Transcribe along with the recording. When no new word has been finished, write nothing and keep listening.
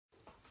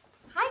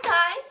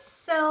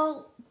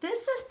So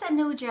this is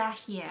Tanuja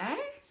here.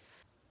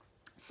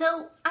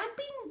 So I've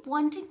been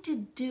wanting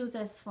to do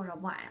this for a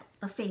while,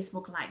 the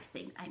Facebook Live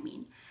thing, I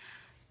mean,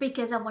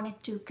 because I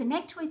wanted to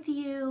connect with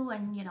you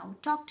and,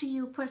 talk to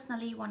you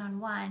personally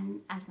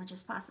one-on-one as much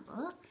as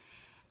possible.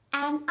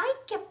 And I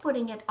kept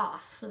putting it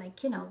off,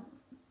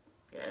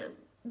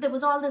 there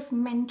was all this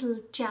mental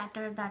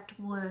chatter that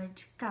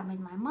would come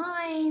in my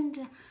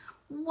mind.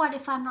 What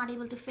if I'm not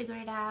able to figure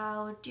it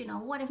out?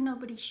 What if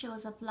nobody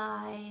shows up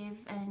live?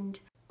 And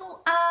so,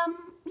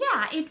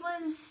 yeah, it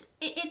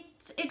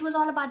was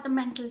all about the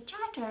mental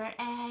chatter,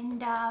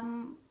 and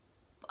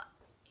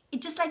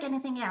it just like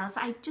anything else.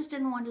 I just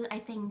didn't want to, I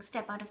think,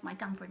 step out of my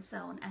comfort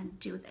zone and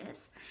do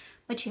this.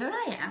 But here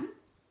I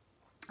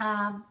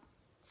am.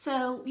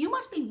 So you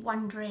must be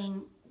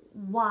wondering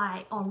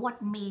why or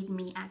what made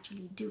me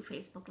actually do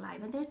Facebook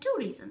Live, and there are two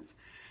reasons.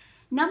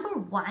 Number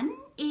one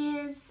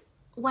is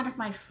one of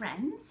my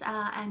friends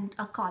and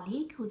a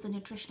colleague who's a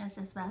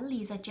nutritionist as well,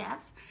 Lisa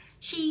Jeffs.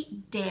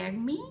 She dared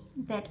me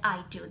that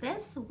I do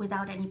this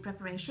without any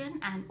preparation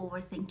and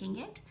overthinking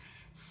it.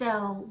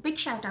 So big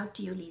shout out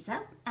to you,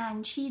 Lisa.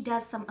 And she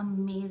does some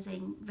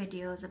amazing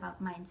videos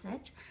about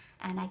mindset,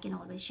 and I can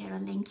always share a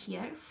link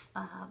here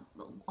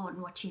on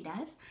what she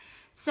does.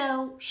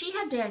 So she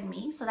had dared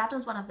me, so that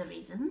was one of the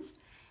reasons.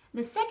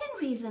 The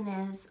second reason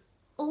is,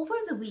 over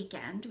the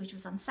weekend, which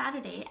was on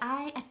Saturday,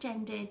 I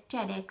attended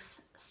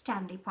TEDx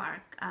Stanley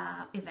Park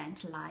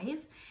event live.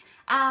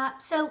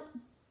 So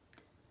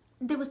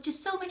there was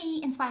just so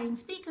many inspiring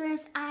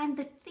speakers, and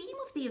the theme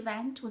of the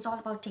event was all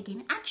about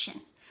taking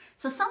action.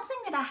 So something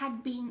that I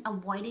had been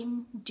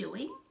avoiding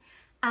doing,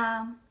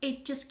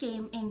 it just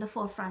came in the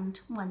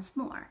forefront once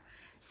more.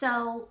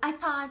 So I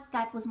thought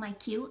that was my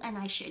cue and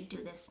I should do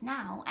this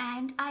now.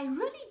 And I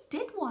really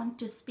did want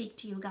to speak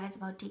to you guys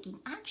about taking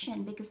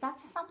action, because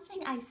that's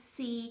something I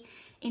see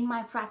in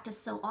my practice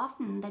so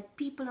often, that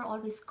people are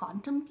always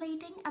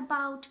contemplating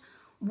about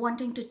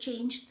wanting to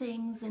change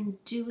things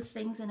and do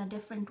things in a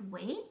different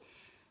way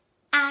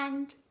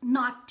and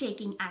not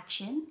taking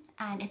action.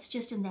 And it's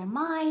just in their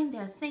mind.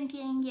 They're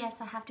thinking, yes,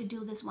 I have to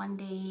do this one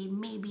day.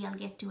 Maybe I'll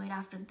get to it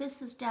after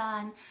this is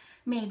done.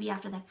 Maybe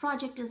after that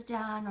project is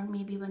done, or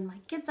maybe when my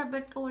kids are a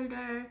bit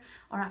older,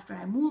 or after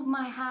I move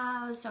my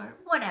house, or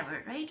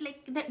whatever, right?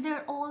 Like there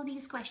are all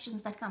these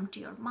questions that come to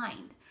your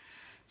mind.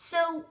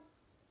 So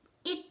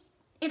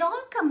it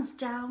all comes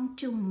down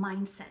to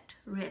mindset,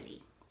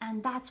 really.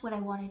 And that's what I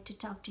wanted to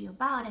talk to you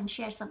about and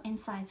share some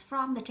insights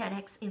from the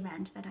TEDx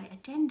event that I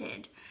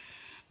attended.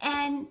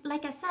 And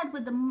like I said,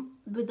 with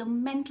the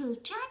mental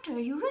chatter,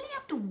 you really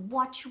have to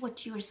watch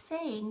what you're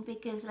saying,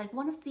 because like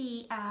one of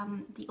the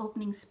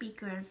opening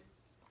speakers,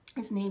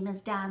 his name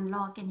is Dan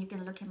Locke, and you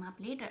can look him up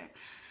later.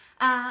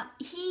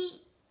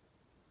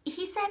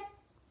 He said,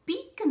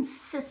 be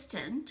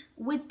consistent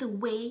with the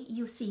way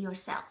you see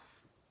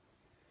yourself.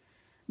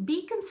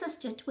 Be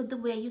consistent with the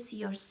way you see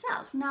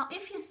yourself. Now,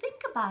 if you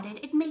think about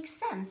it, it makes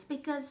sense,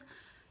 because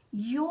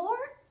your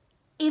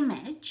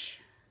image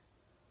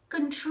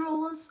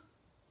controls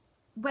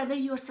whether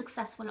you're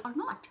successful or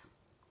not.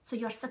 So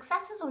your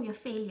successes or your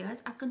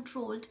failures are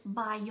controlled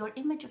by your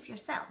image of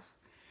yourself.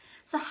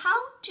 So how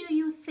do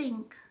you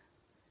think,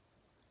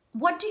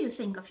 what do you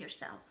think of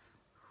yourself?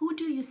 Who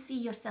do you see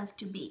yourself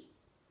to be?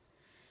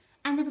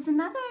 And there was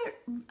another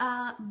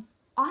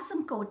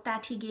awesome quote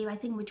that he gave, I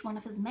think, which one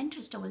of his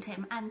mentors told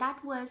him, and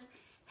that was,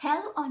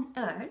 hell on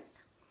earth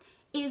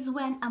is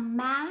when a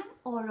man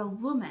or a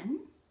woman,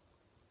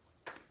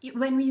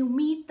 when you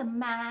meet the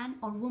man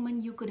or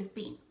woman you could have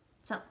been.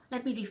 So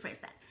let me rephrase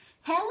that.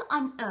 Hell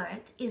on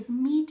earth is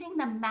meeting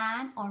the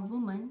man or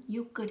woman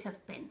you could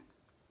have been.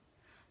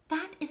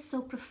 That is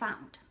so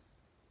profound,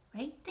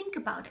 right? Think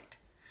about it.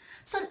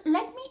 So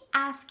let me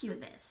ask you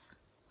this.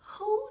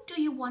 Who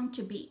do you want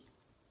to be,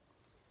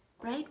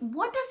 right?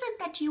 What is it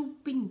that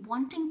you've been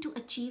wanting to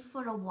achieve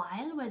for a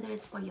while, whether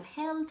it's for your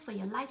health, for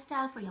your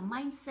lifestyle, for your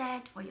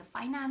mindset, for your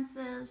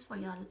finances, for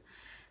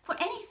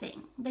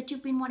anything that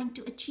you've been wanting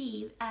to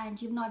achieve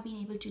and you've not been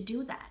able to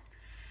do that?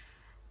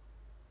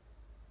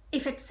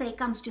 If it, say,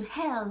 comes to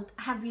health,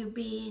 have you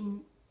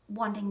been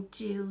wanting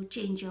to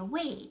change your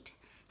weight?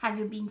 Have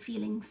you been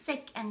feeling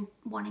sick and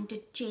wanting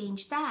to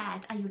change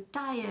that? Are you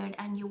tired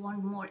and you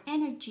want more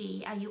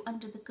energy? Are you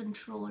under the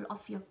control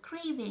of your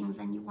cravings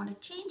and you want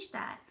to change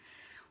that?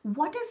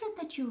 What is it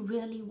that you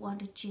really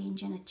want to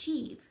change and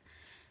achieve?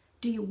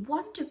 Do you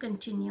want to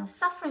continue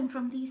suffering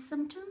from these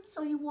symptoms,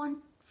 or you want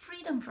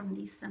freedom from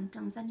these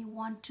symptoms and you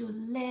want to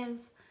live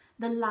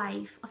the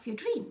life of your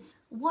dreams?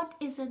 What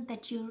is it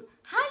that you...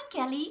 Hi,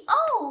 Kelly.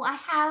 Oh, I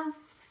have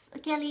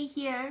Kelly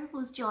here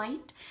who's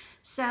joined.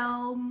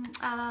 So,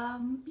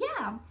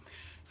 yeah.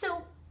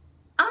 So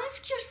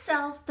ask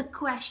yourself the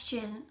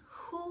question,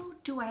 who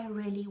do I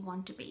really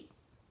want to be?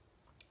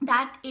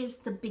 That is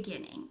the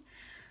beginning.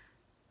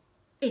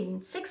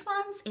 In 6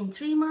 months, in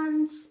 3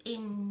 months,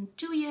 in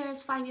 2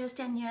 years, 5 years,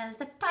 10 years,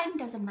 the time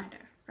doesn't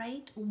matter,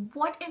 right?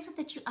 What is it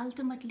that you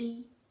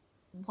ultimately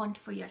want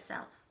for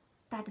yourself?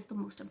 That is the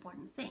most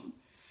important thing.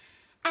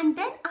 And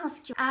then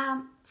ask you,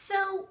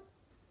 so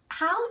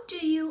how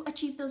do you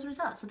achieve those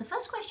results? So the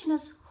first question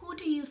is, who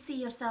do you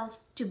see yourself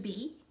to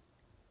be,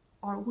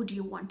 or who do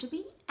you want to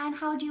be, and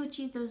how do you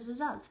achieve those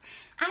results?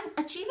 And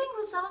achieving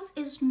results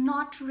is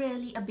not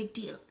really a big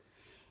deal.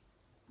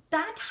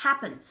 That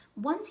happens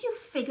once you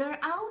figure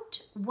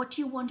out what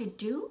you want to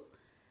do.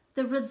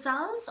 The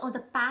results or the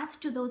path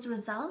to those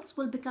results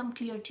will become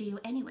clear to you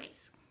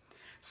anyways.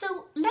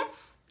 So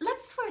let's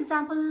for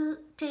example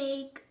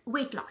take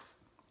weight loss.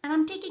 And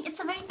I'm taking,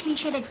 it's a very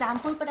cliched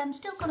example, but I'm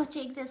still going to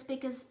take this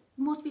because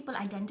most people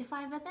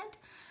identify with it.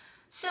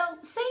 So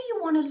say you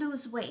want to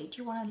lose weight,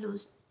 you want to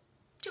lose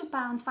 2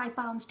 pounds, 5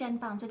 pounds, 10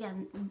 pounds.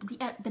 Again,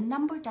 the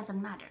number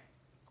doesn't matter.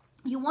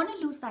 You want to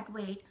lose that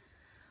weight.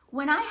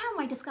 When I have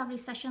my discovery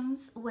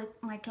sessions with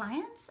my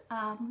clients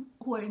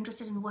who are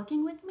interested in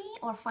working with me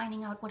or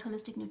finding out what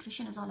holistic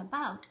nutrition is all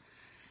about,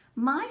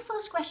 my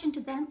first question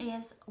to them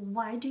is,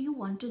 why do you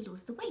want to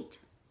lose the weight,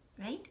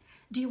 right?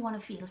 Do you want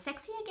to feel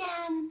sexy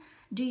again?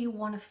 Do you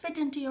want to fit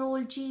into your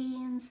old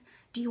jeans?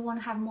 Do you want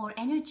to have more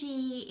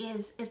energy?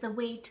 Is the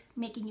weight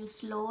making you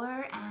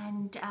slower?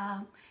 And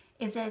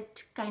is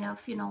it kind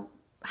of,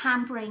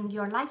 hampering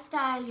your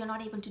lifestyle? You're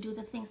not able to do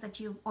the things that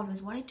you've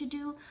always wanted to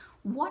do.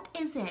 What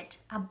is it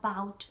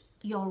about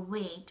your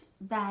weight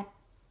that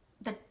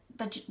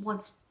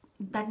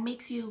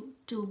makes you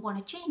to want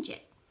to change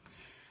it?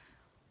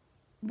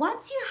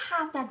 Once you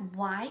have that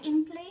why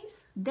in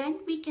place, then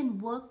we can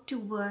work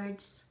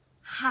towards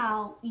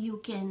how you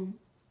can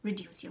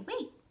reduce your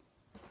weight.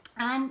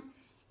 And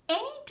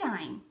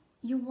anytime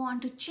you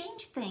want to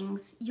change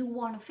things, you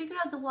want to figure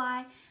out the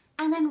why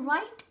and then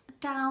write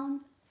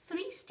down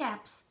 3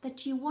 steps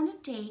that you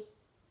want to take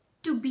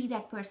to be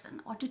that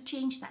person or to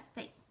change that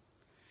thing.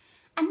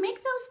 And make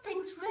those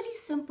things really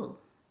simple,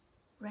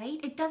 right?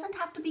 It doesn't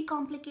have to be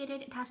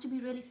complicated. It has to be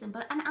really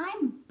simple. And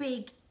I'm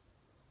big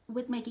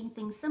with making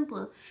things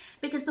simple,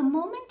 because the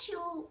moment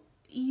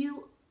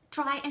you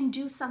try and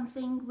do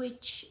something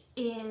which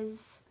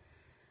is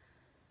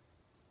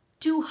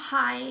too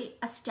high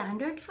a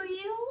standard for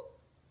you,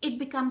 it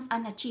becomes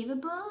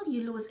unachievable.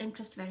 You lose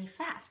interest very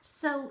fast.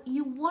 So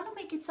you want to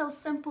make it so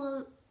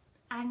simple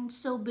and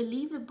so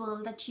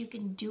believable that you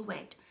can do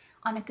it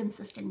on a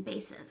consistent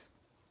basis.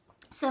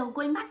 So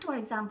going back to our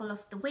example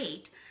of the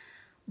weight,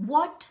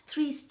 what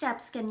 3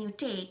 steps can you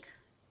take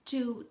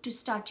to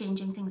start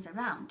changing things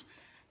around?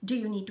 Do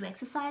you need to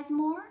exercise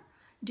more?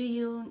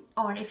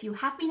 Or if you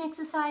have been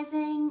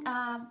exercising,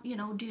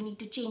 do you need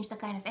to change the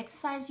kind of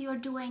exercise you're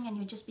doing and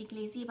you're just being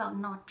lazy about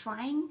not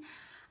trying?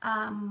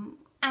 And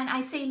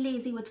I say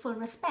lazy with full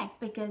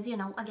respect because,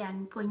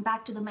 again, going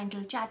back to the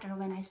mental chatter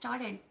when I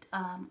started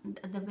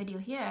the video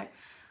here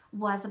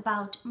was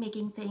about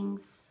making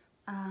things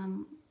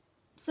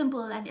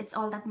simple, and it's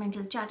all that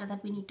mental chatter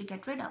that we need to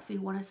get rid of.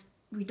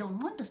 We don't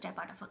want to step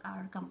out of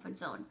our comfort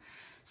zone.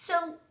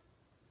 So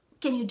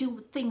can you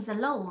do things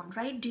alone,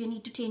 right? Do you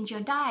need to change your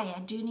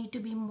diet? Do you need to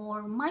be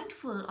more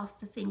mindful of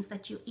the things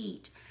that you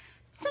eat?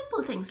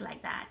 Simple things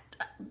like that.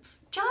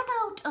 Chart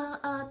out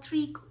a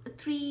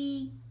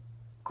three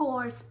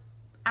course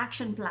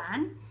action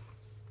plan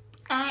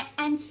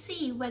and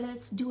see whether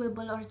it's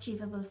doable or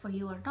achievable for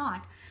you or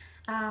not.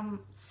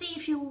 See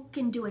if you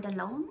can do it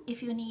alone.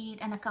 If you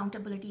need an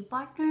accountability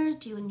partner,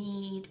 do you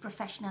need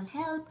professional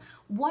help?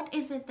 What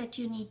is it that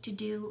you need to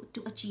do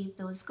to achieve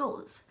those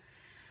goals?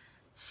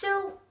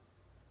 So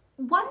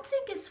one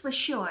thing is for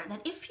sure,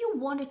 that if you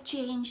want to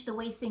change the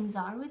way things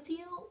are with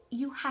you,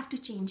 you have to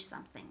change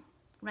something,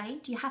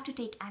 right? You have to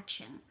take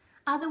action.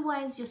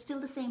 Otherwise, you're still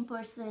the same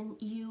person.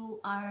 You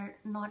are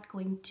not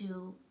going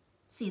to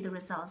see the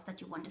results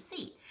that you want to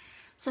see.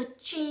 So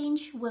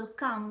change will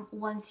come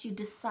once you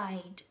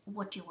decide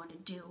what you want to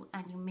do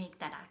and you make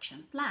that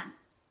action plan.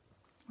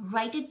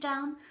 Write it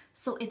down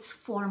so it's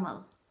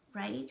formal,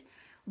 right?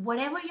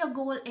 Whatever your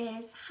goal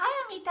is. Hi,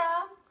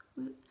 Amita.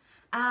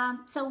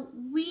 So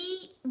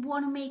we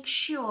want to make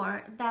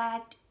sure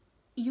that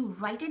you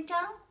write it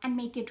down and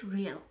make it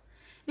real.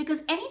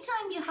 Because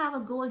anytime you have a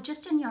goal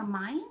just in your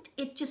mind,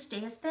 it just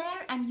stays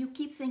there and you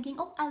keep thinking,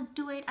 oh, I'll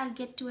do it, I'll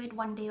get to it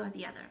one day or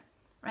the other,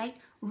 right?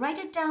 Write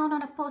it down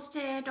on a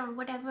post-it or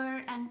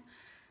whatever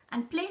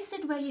and place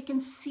it where you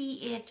can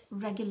see it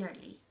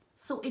regularly,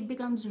 so it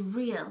becomes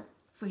real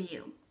for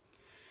you.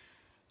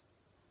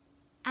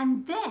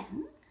 And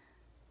then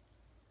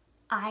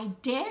I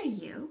dare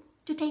you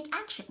to take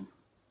action.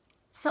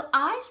 So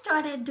I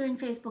started doing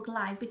Facebook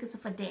Live because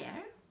of a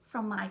dare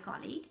from my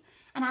colleague,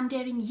 and I'm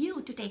daring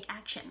you to take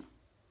action,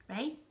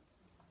 right?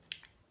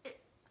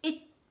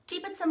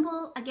 Keep it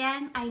simple.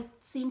 Again, I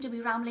seem to be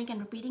rambling and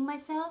repeating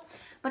myself,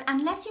 but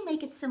unless you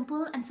make it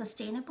simple and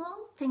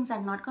sustainable, things are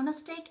not going to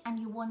stick and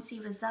you won't see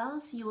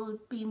results. You will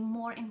be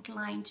more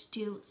inclined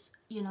to,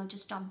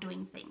 just stop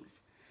doing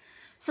things.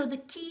 So the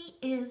key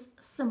is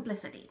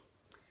simplicity.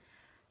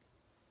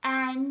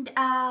 And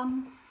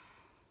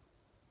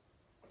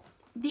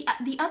the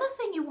other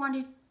thing you want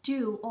to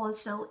do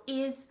also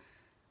is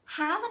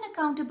have an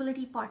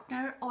accountability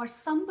partner or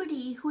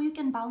somebody who you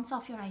can bounce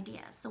off your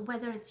ideas. So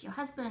whether it's your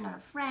husband or a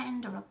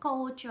friend or a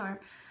coach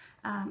or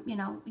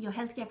your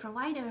healthcare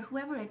provider,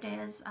 whoever it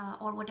is,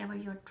 or whatever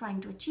you're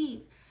trying to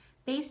achieve.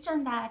 Based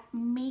on that,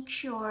 make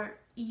sure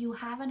you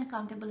have an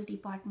accountability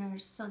partner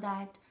so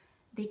that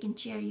they can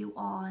cheer you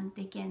on,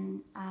 they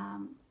can,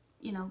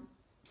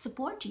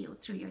 support you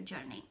through your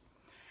journey.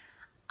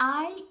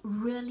 I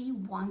really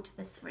want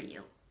this for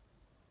you.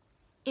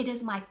 It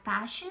is my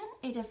passion,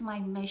 it is my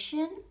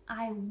mission.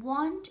 I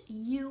want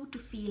you to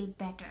feel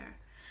better.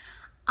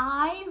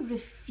 I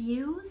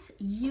refuse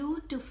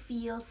you to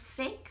feel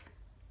sick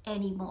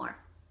anymore.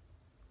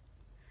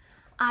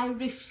 I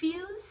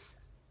refuse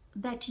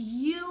that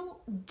you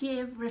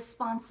give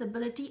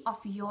responsibility of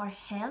your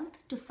health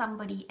to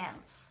somebody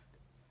else,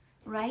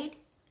 right?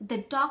 The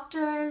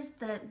doctors,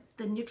 the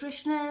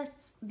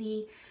nutritionists,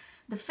 the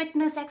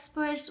fitness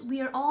experts,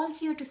 we are all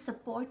here to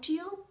support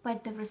you,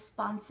 but the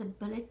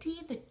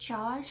responsibility, the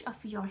charge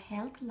of your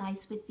health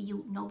lies with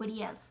you,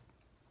 nobody else.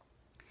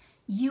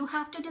 You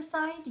have to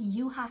decide,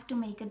 you have to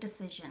make a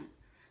decision.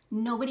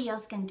 Nobody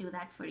else can do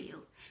that for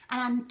you.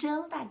 And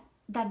until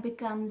that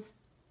becomes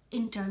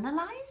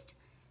internalized,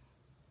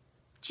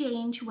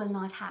 change will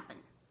not happen,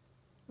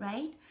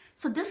 right?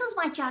 So this is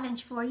my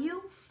challenge for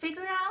you.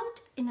 Figure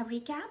out, in a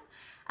recap,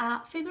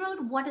 figure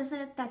out what is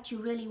it that you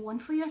really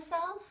want for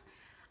yourself.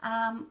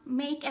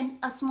 Make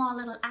a small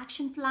little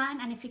action plan,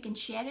 and if you can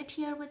share it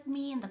here with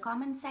me in the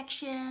comment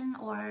section,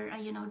 or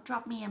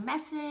drop me a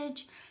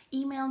message,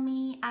 email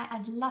me.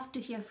 I'd love to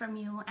hear from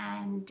you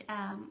and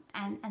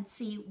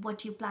see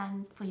what you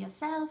plan for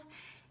yourself.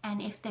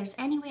 And if there's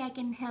any way I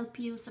can help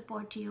you,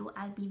 support you,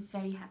 I'll be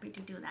very happy to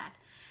do that.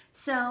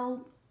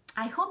 So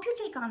I hope you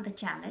take on the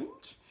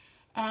challenge.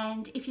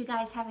 And if you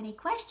guys have any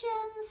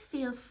questions,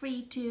 feel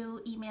free to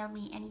email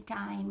me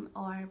anytime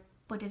or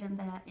put it in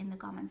the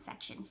comment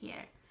section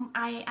here.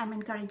 I am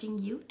encouraging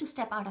you to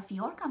step out of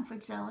your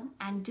comfort zone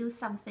and do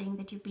something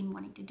that you've been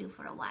wanting to do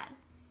for a while.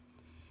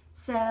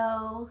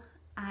 So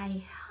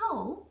I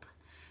hope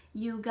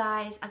you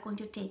guys are going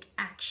to take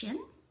action.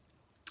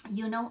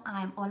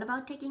 I'm all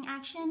about taking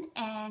action,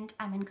 and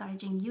I'm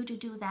encouraging you to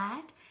do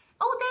that.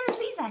 Oh, there is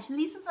Lisa.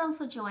 Lisa's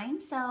also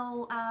joined.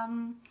 So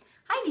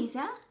hi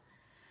Lisa.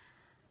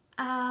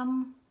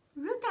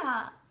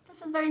 Ruta,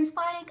 this is very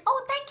inspiring.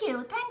 Oh, thank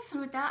you. Thanks,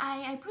 Ruta.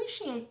 I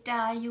appreciate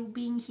you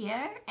being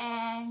here.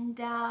 And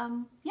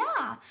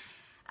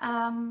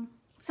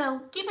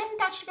so keep in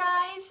touch,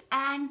 guys,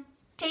 and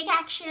take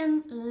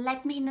action.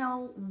 Let me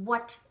know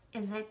what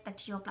is it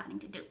that you're planning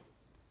to do.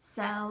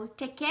 So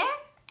take care,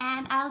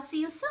 and I'll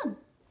see you soon.